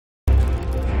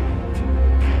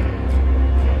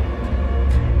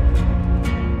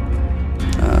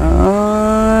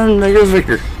on, there goes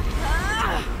Victor.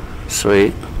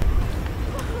 Sweet.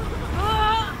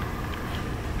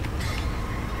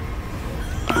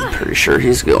 I'm pretty sure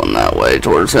he's going that way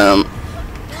towards him.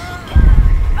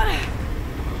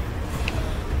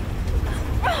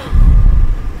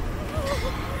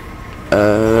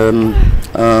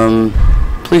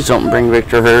 Please don't bring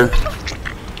Victor here.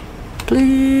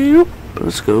 Please.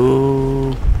 Let's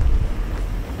go.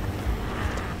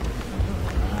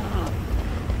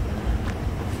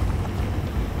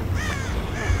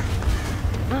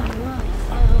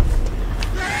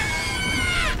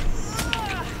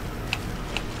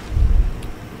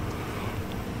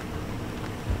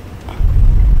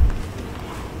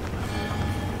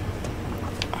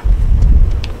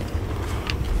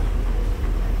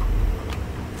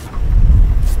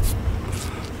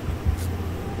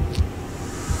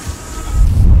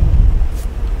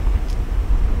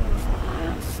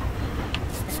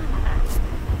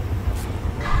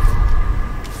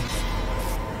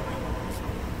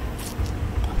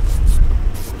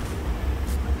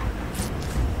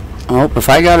 Oh, if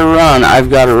I gotta run, I've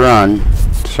gotta run.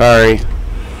 Sorry.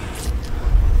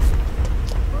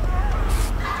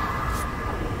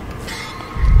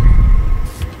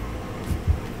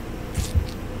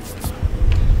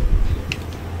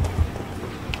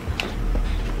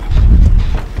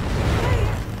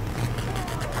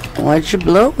 Why'd you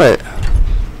blow it?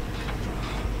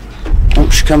 Oh,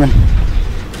 she's coming.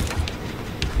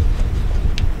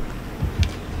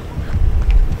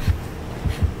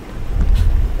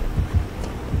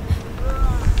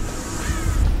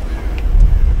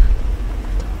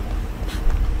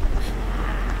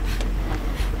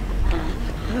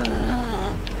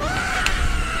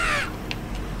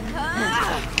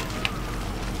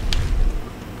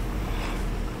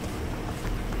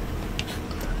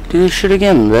 Do this shit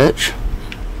again, bitch.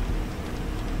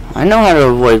 I know how to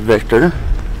avoid Victor.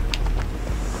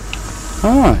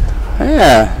 Come on.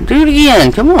 Yeah, do it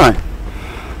again. Come on.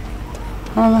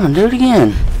 Come on, do it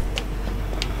again.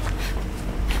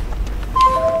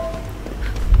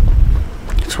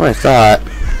 That's what I thought.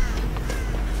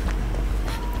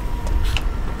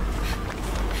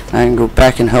 I can go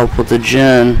back and help with the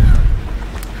gen.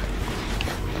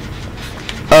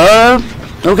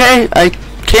 Okay, I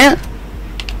can't.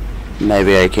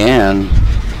 Maybe I can.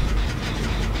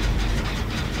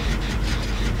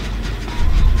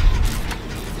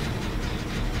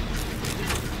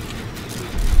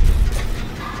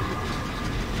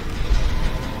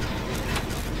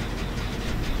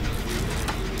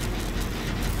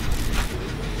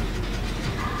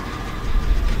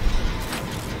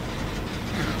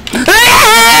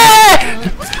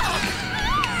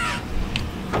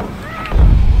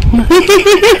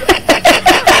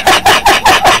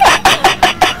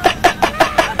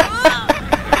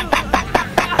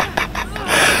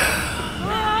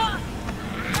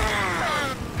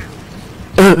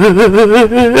 No,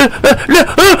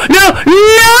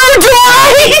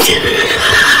 Dwight!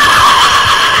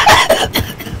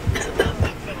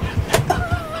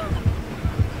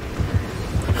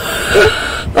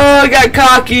 Oh, I got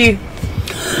cocky.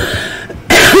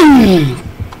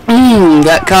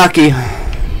 Got cocky.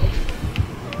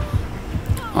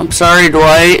 I'm sorry,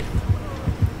 Dwight.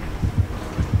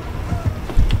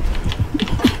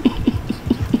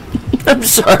 I'm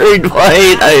sorry,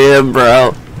 Dwight. I am,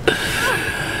 bro.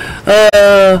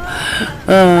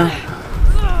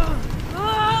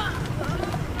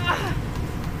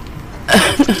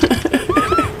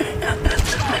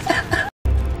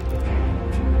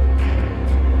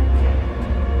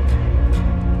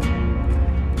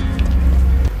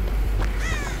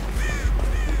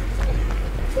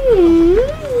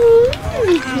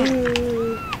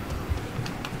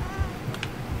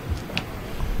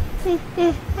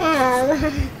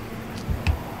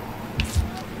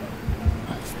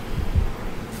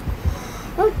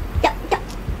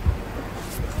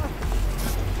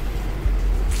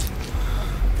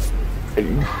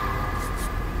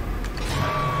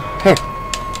 Here.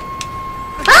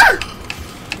 Ah!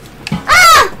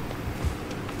 Ah!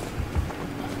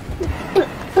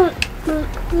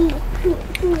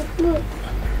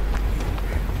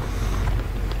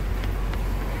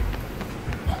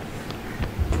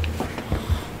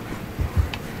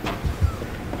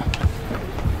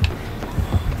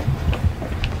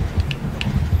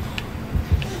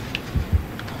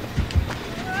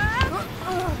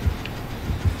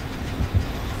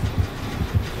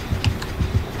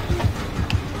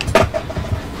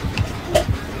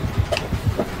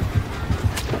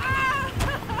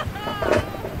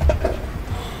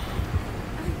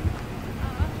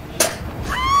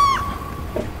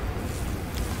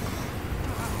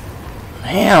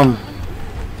 Damn.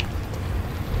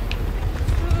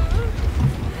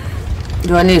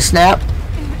 Do I need to snap?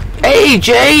 Hey,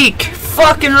 Jake!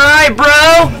 Fucking right,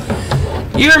 bro!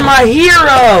 You're my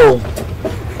hero!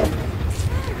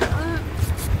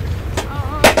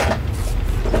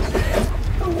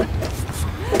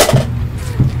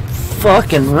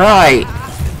 Fucking right!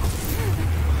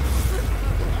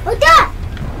 What's that?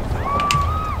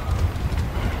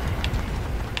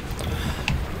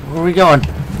 Where are we going?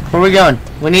 Where are we going?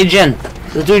 We need Jin.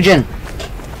 Let's do Jin.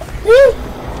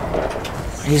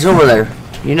 He's over there.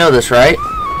 You know this, right?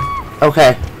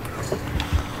 Okay.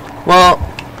 Well.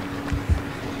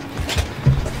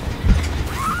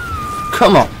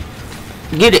 Come on.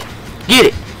 Get it. Get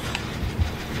it.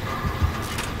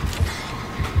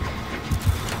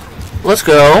 Let's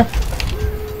go.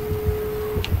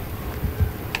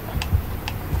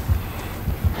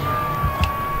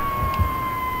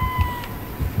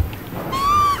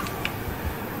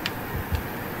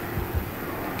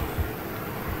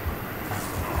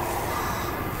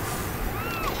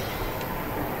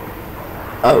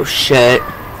 Oh shit.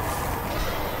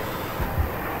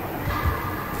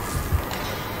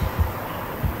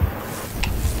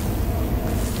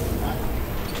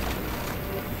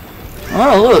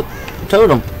 Oh look,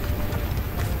 totem.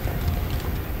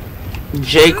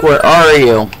 Jake, where are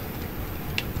you?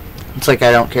 It's like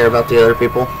I don't care about the other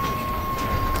people.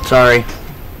 Sorry.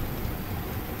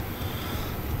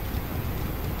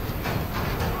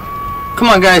 Come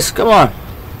on guys, come on.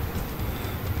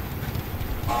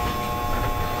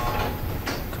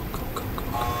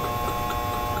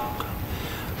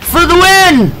 For the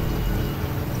win!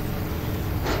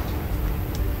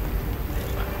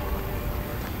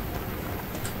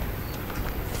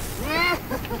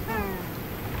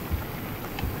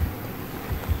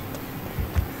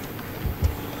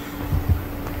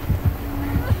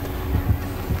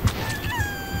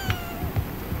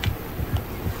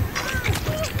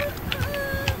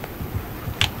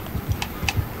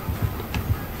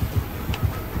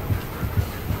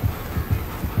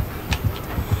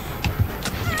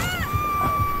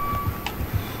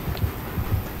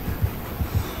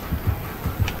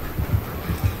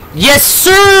 Yes,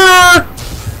 sir!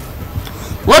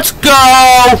 Let's go!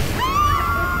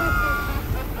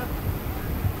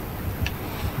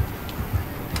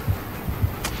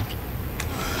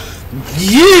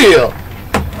 Yeah!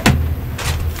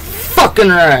 Fucking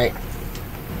right.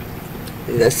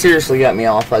 Dude, that seriously got me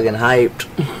all fucking hyped.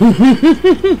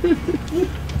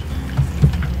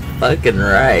 Fucking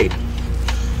right.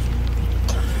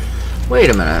 Wait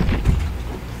a minute.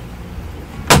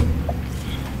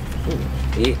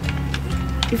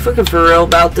 You fucking for real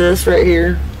about this right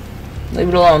here? Leave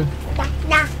it alone.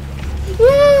 Nah.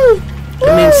 Woo!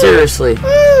 I mean, seriously.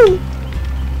 Woo!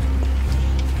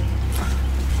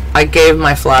 I gave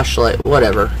my flashlight.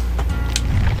 Whatever.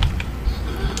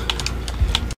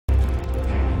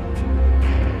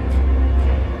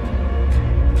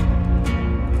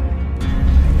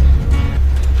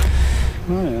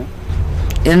 Oh, yeah.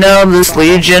 You know, this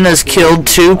Legion has killed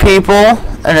 2 people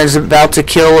and is about to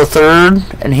kill a 3rd,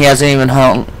 and he hasn't even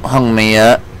hung me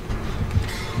yet.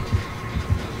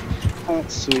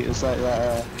 That's sweet. It's like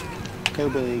that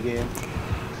hillbilly game.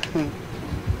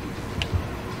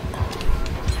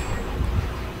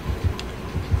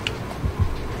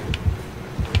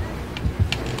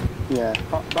 Yeah,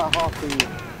 about half the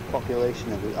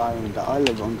population of the island that I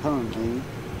live on currently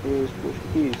is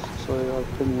Portuguese, so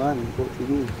I've been learning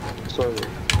Portuguese. Sorry.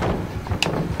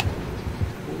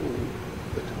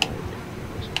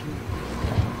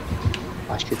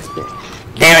 I should fish.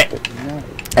 Damn it! No.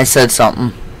 I said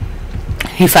something.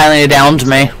 He finally downed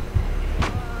me.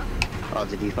 Oh,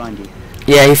 did he find you?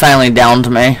 Yeah, he finally downed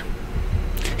me.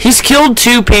 He's killed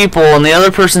 2 people, and the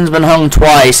other person's been hung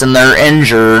twice, and they're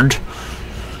injured.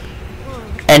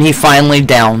 And he finally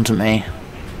downed me.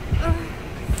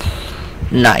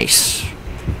 Nice.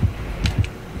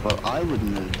 Well, I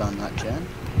wouldn't have done that, Jen.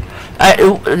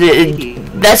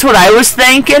 That's what I was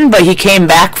thinking, but he came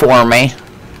back for me.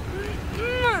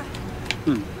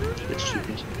 Bit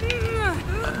stupid.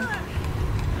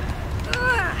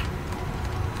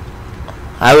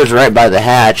 I was right by the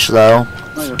hatch, though.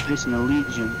 No, you're facing a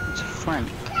Legion. It's Frank.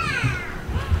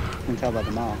 You can tell by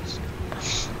the mask.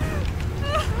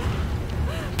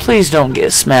 Please don't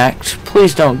get smacked.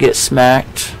 Please don't get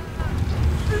smacked.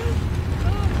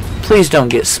 Please don't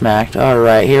get smacked.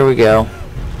 Alright, here we go.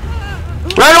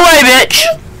 Run away, bitch!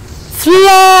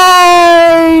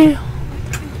 Fly!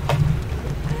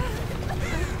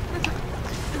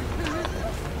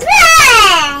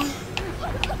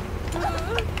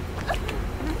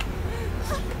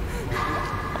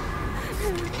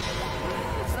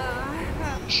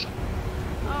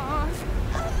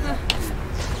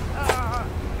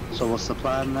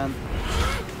 plan then?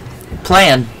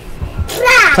 Plan?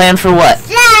 Plan for what?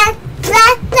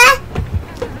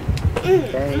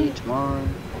 Okay, tomorrow.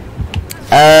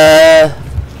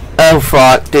 Oh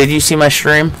fuck, did you see my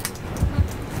stream?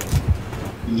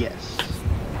 Yes.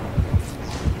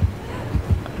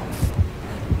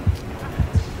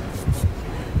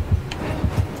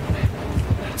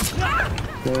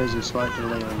 There is a slight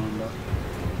delay, I remember.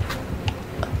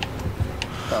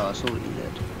 Oh, I saw what you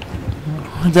did.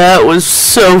 That was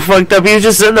so fucked up. He was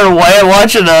just sitting there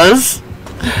watching us.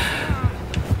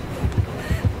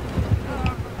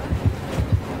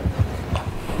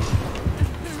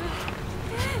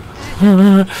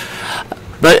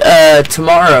 But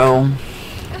tomorrow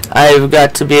I've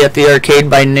got to be at the arcade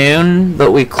by noon,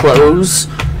 but we close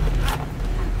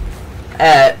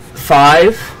at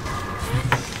 5.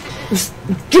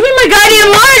 Give me my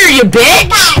goddamn lighter, you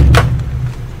bitch!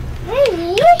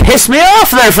 Pissed me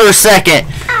off there for a second.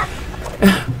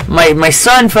 My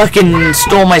son fucking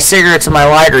stole my cigarettes and my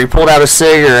lighter. He pulled out a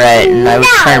cigarette and I was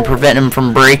trying to prevent him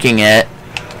from breaking it.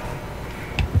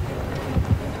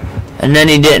 And then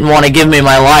he didn't want to give me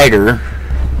my lighter.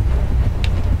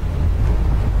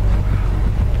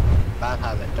 Bad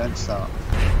habit, don't start.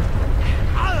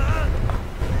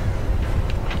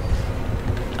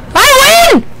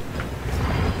 I win!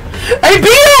 I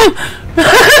beat him!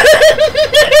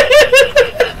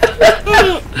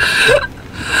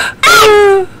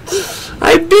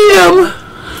 I beat him!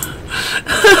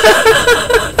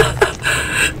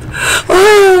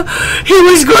 He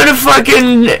was going to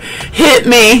fucking hit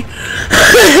me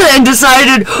and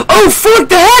decided, oh fuck,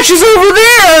 the hatch is over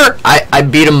there! I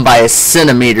beat him by a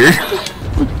centimeter.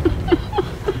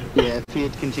 Yeah, if he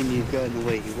had continued going the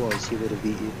way he was, he would have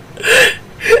beat you.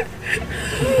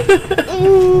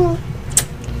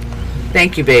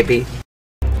 Thank you, baby.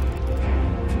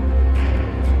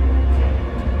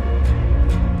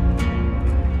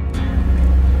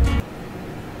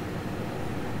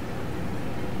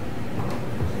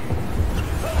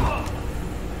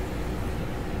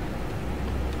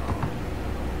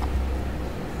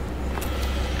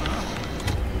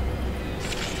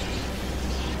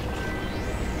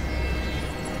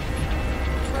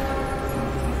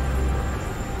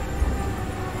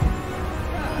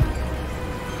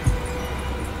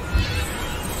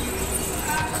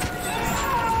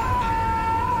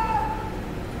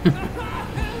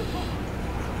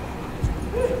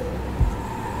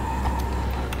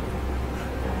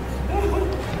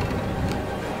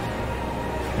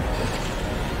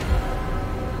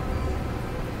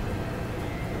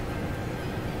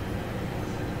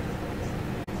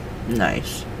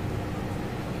 Nice.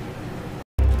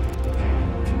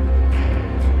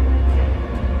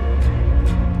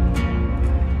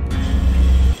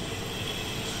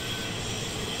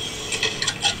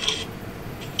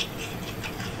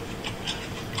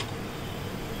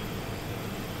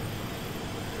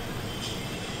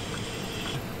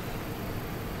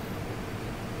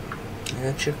 I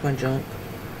gotta check my junk.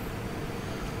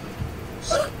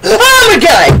 Oh my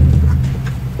god!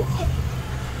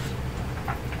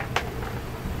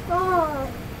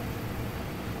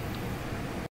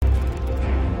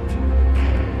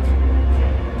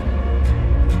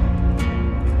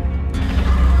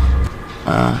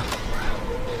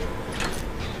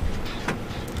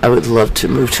 I would love to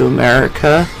move to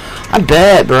America. I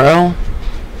bet, bro.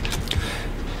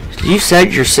 You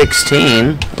said you're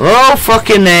 16. Oh,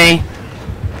 fucking A.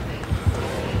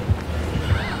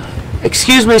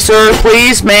 Excuse me, sir,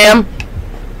 please, ma'am.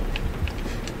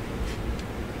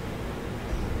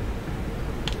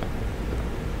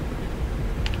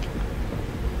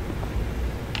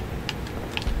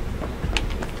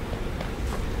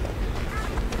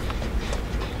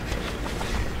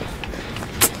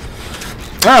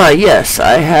 Yes,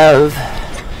 I have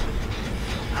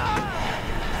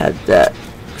had that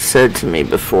said to me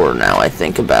before now I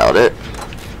think about it.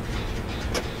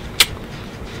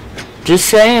 Just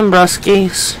saying,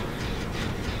 bruskies.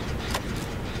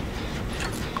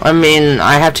 I mean,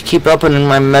 I have to keep up in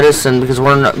my medicine because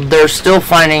they're still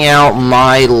finding out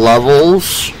my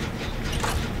levels.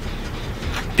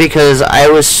 Because I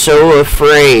was so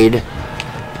afraid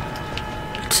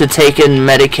to take in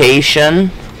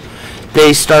medication.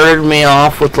 They started me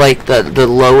off with like the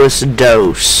lowest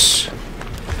dose,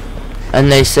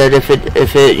 and they said if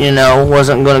it you know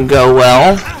wasn't gonna go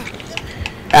well,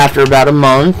 after about a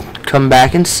month, come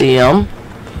back and see them,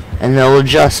 and they'll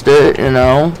adjust it, you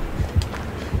know.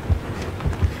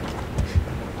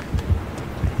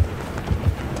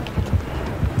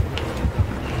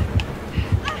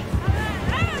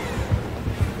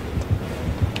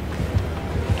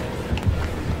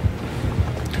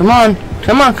 Come on.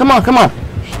 Come on, come on, come on.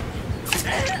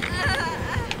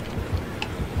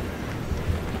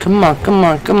 Come on, come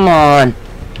on, come on.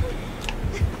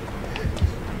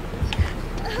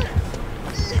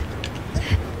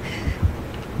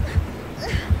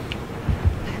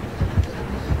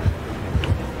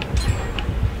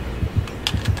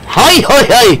 Hi, hi,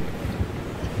 hi.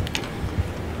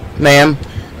 Ma'am.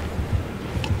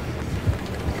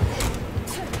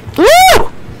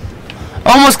 Woo!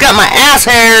 Almost got my ass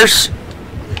hairs.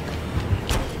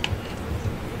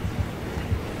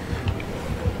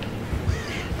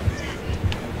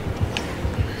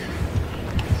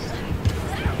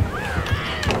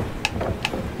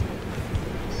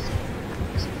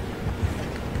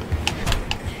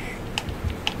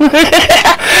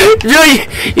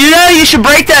 You know you should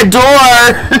break that door.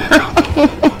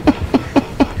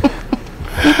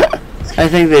 I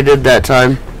think they did that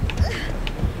time.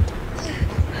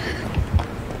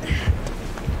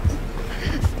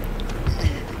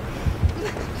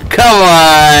 Come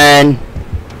on.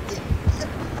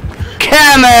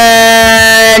 Come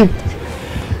on.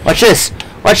 Watch this.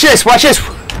 Watch this. Watch this.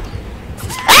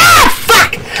 Ah,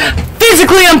 fuck!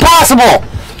 Physically impossible.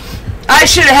 I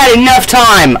should have had enough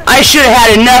time. I should have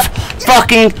had enough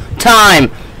fucking time.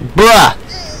 Bruh.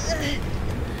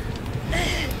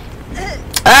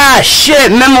 Ah,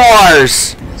 shit.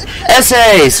 Memoirs.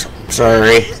 Essays.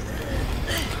 Sorry.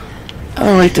 I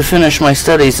would like to finish my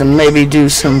studies and maybe do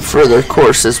some further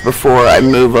courses before I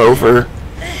move over.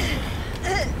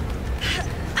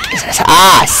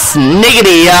 Ah,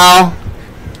 sniggity, y'all.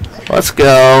 Let's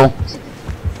go.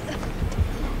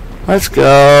 Let's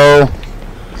go.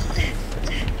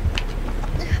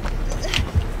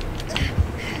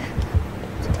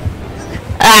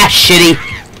 Ah, shitty.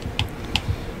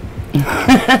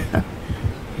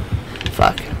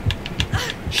 Fuck.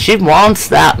 She wants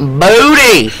that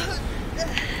booty.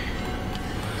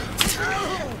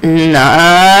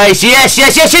 Nice. Yes,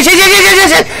 yes, yes, yes, yes, yes,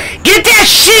 yes, yes. Get that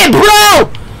shit,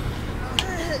 bro.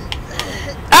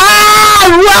 Ah,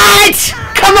 what?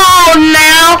 Come on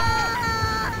now.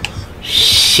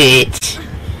 Shit.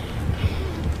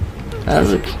 That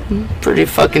was pretty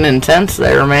fucking intense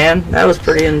there, man. That was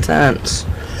pretty intense.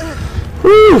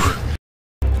 Whew.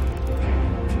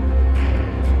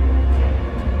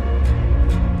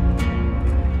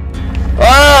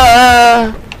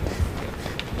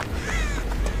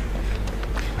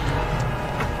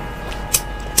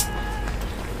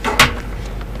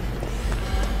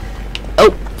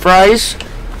 Oh, fries.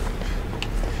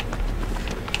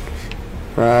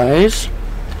 Fries.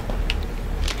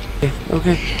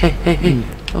 Okay, hey, hey, hey.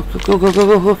 Oh, go, go,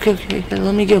 go, go, okay, okay,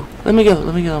 let me go. Let me go,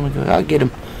 let me go, let me go. I'll get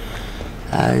him.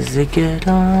 Isaac, get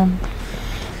on.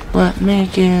 Let me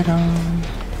get on.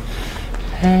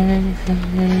 Hey, hey,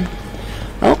 hey.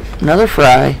 Oh, another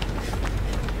fry.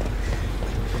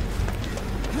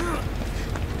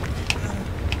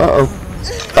 Uh-oh.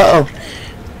 Uh-oh.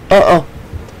 Uh-oh.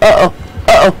 Uh-oh.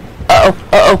 Uh-oh. Uh-oh.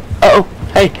 Uh-oh. Uh-oh.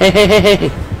 Hey, hey, hey, hey, hey,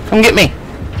 hey. Come get me.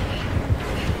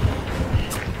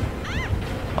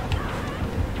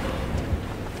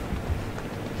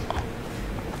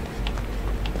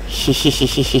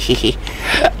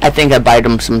 I think I bite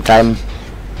him sometime.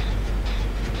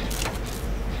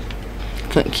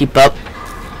 Couldn't keep up.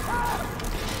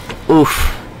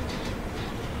 Oof.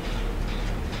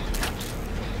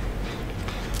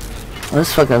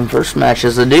 This fucking first match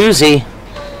is a doozy.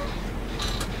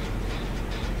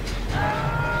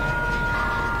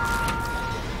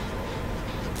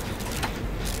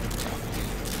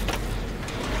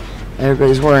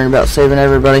 Everybody's worrying about saving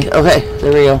everybody. Okay,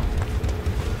 there we go.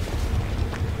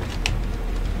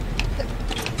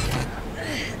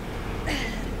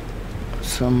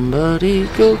 Somebody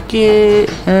go get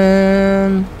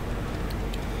him.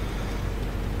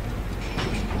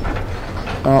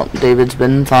 Oh, David's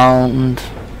been found.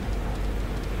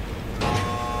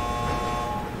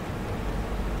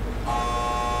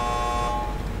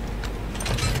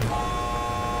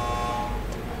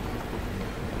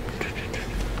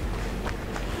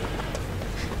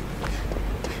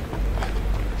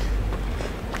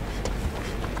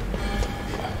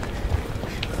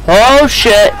 Oh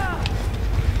shit.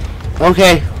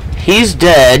 Okay, he's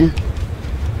dead.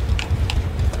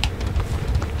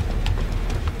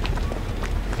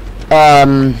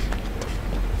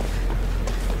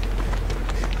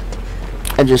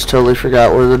 I just totally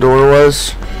forgot where the door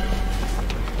was.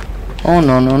 Oh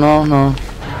no no no no.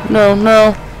 No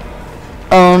no.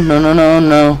 Oh no no no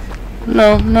no.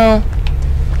 No no.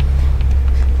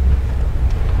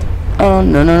 Oh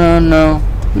no no no no.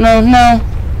 No no.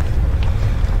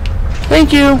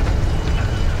 Thank you.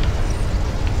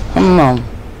 Come on.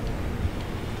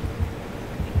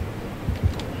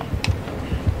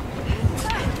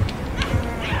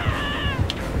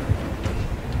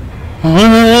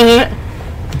 I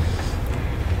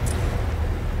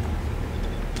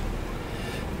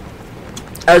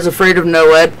was afraid of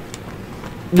Noed.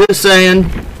 Just saying.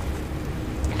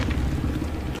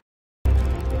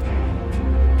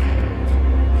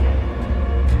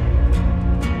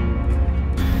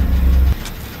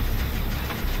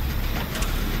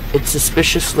 It's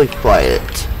suspiciously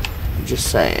quiet.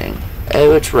 Just saying.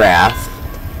 Oh, it's Wrath.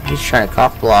 He's trying to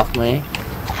cock block me.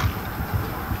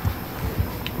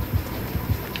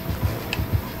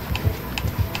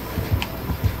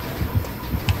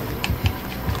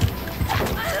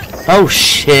 Oh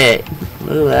shit.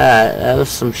 Look at that. That was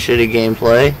some shitty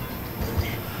gameplay.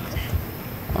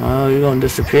 Oh, you're gonna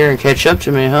disappear and catch up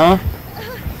to me, huh?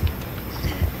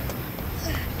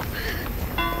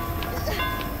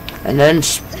 And then...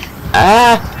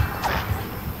 Ah!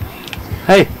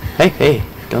 Hey, hey, hey.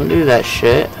 Don't do that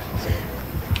shit.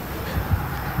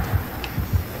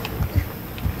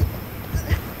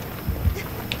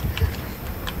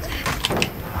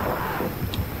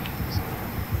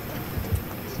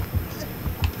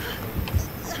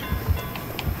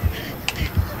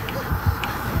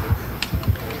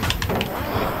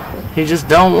 You just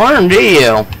don't learn, do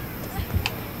you?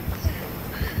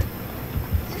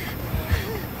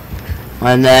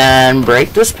 And then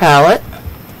break this pallet.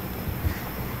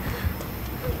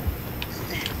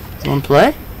 Wanna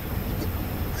play?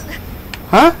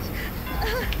 Huh?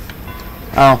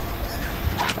 Oh.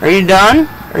 Are you done?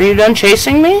 Are you done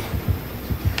chasing me?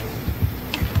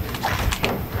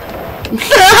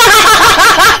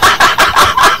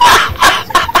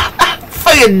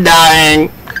 Fucking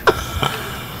dying.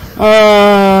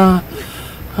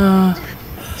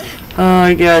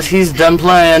 I guess he's done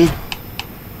playing.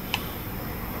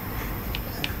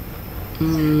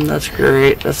 That's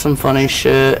great. That's some funny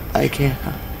shit. I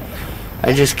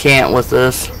just can't with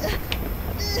this.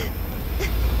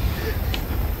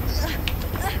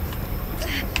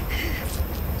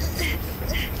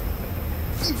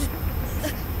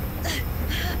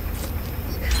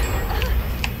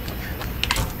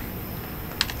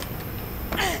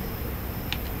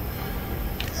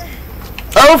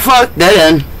 Oh fuck,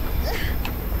 dead end.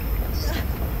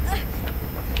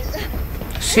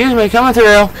 Excuse me, coming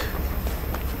through.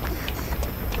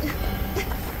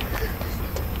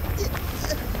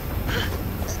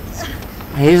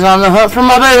 He's on the hunt for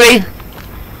my baby.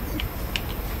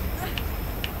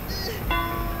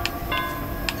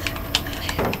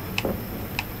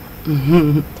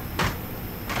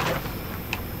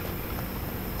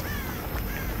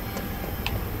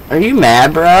 Are you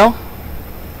mad, bro?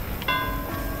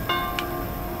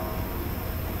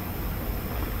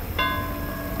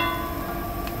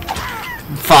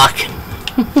 Fuck.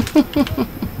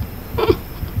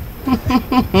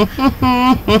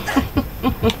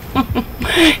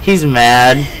 He's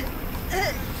mad.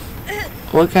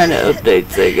 What kind of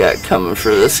updates they got coming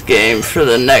for this game for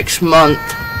the next month?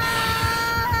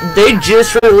 They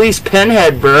just released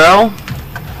Pinhead, bro.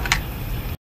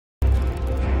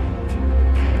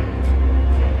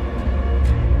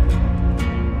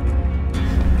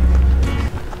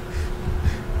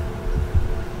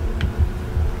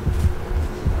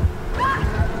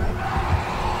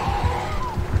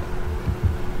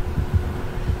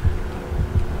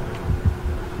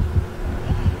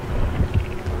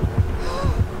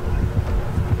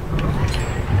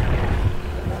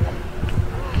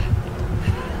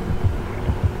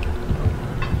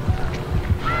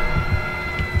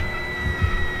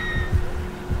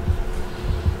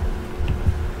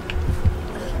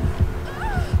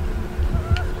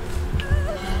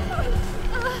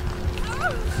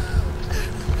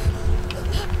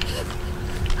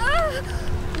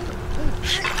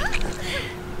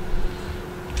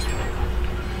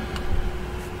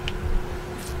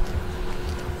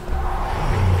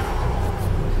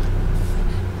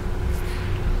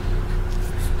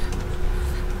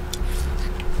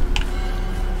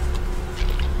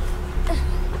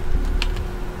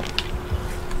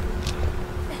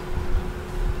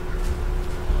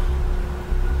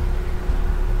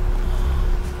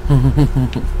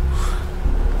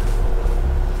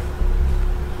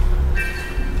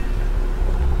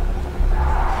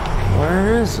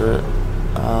 Where is it?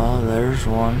 Oh, there's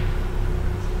one.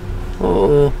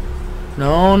 Oh,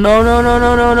 no, no, no, no,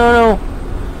 no, no, no, no.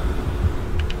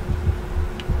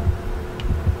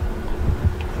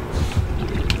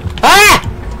 Ah!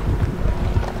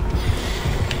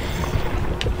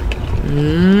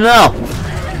 No.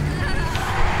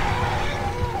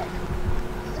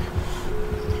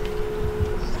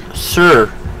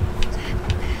 Sir,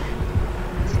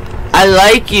 I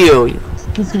like you.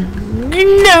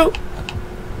 No.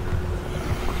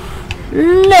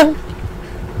 No.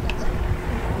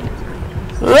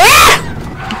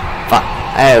 Ah! Fuck.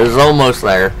 I was almost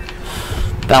there.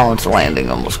 Balance landing,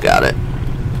 almost got it.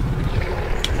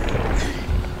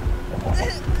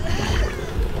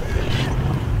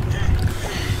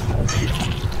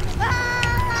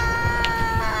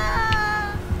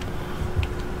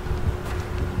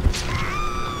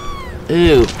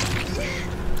 Ew.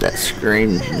 That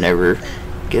scream never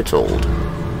gets old.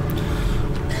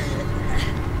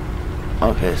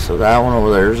 Okay, so that one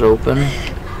over there is open.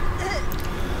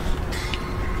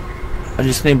 I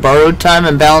just need borrowed time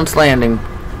and balanced landing.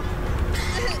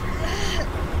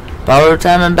 Borrowed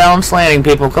time and balanced landing,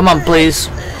 people. Come on, please.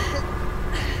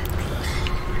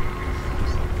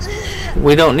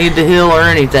 We don't need to heal or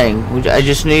anything. I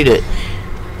just need it.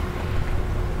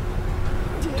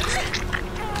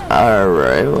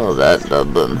 Alright, well that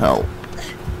doesn't help.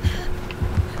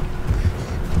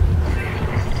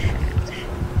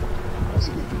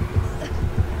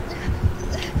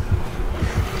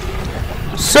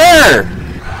 Sir!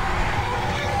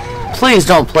 Please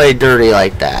don't play dirty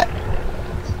like that.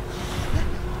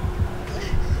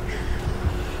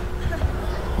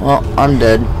 Well, I'm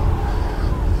dead.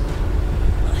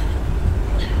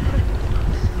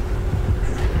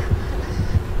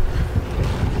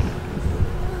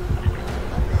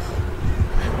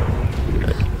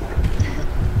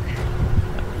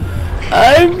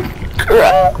 I'm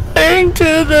crawling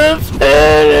to the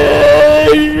finish.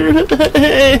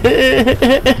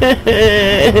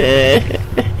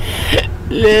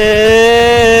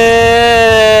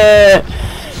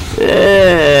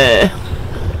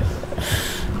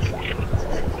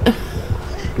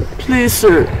 Please,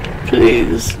 sir.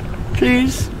 Please.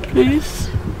 Please. Please.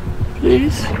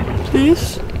 Please.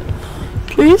 Please.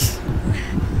 Please.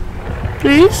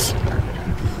 Please.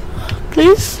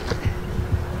 Please.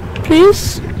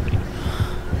 Please?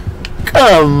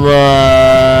 Come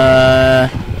on.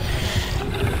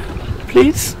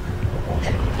 Please?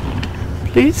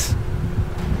 Please?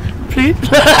 Please?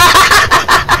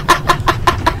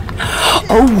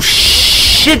 Oh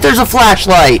shit, there's a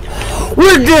flashlight.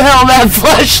 Where the hell that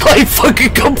flashlight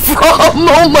fucking come from?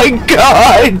 Oh my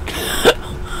god.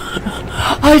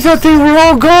 I thought they were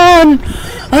all gone.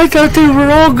 I thought they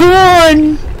were all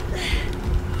gone.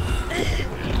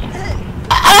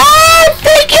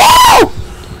 Thank you!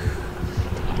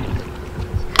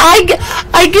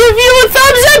 I give you a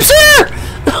thumbs up, sir!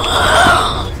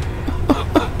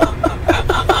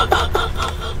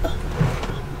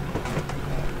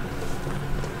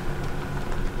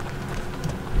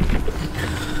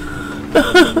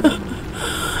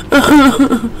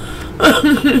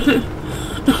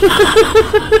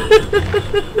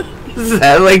 Is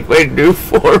that like my new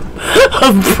form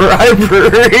of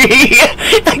bribery?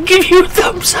 I give you a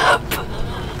thumbs up.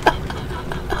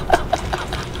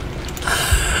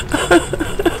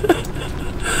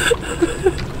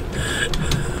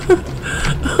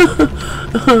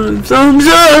 Thumbs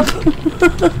up.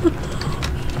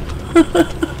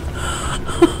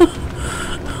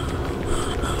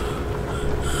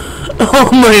 Oh,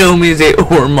 my homies ate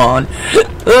hormone.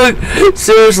 Look,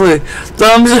 seriously,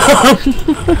 thumbs up.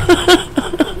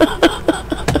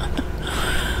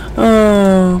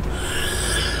 Oh.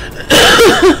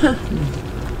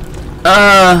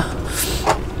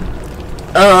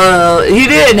 He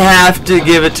didn't have to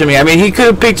give it to me. I mean, he could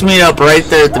have picked me up right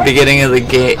there at the beginning of the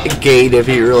gate if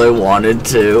he really wanted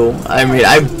to. I mean,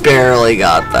 I barely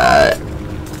got that.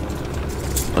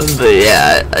 But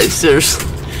yeah, I seriously,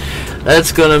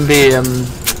 that's gonna be a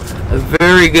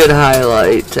very good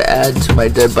highlight to add to my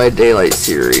Dead by Daylight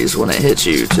series when it hits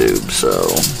YouTube, so.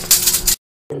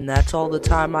 And that's all the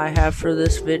time I have for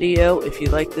this video. If you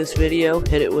like this video,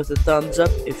 hit it with a thumbs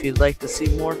up. If you'd like to see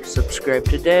more, subscribe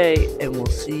today, and we'll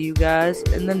see you guys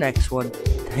in the next one.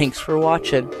 Thanks for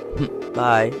watching.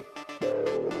 Bye.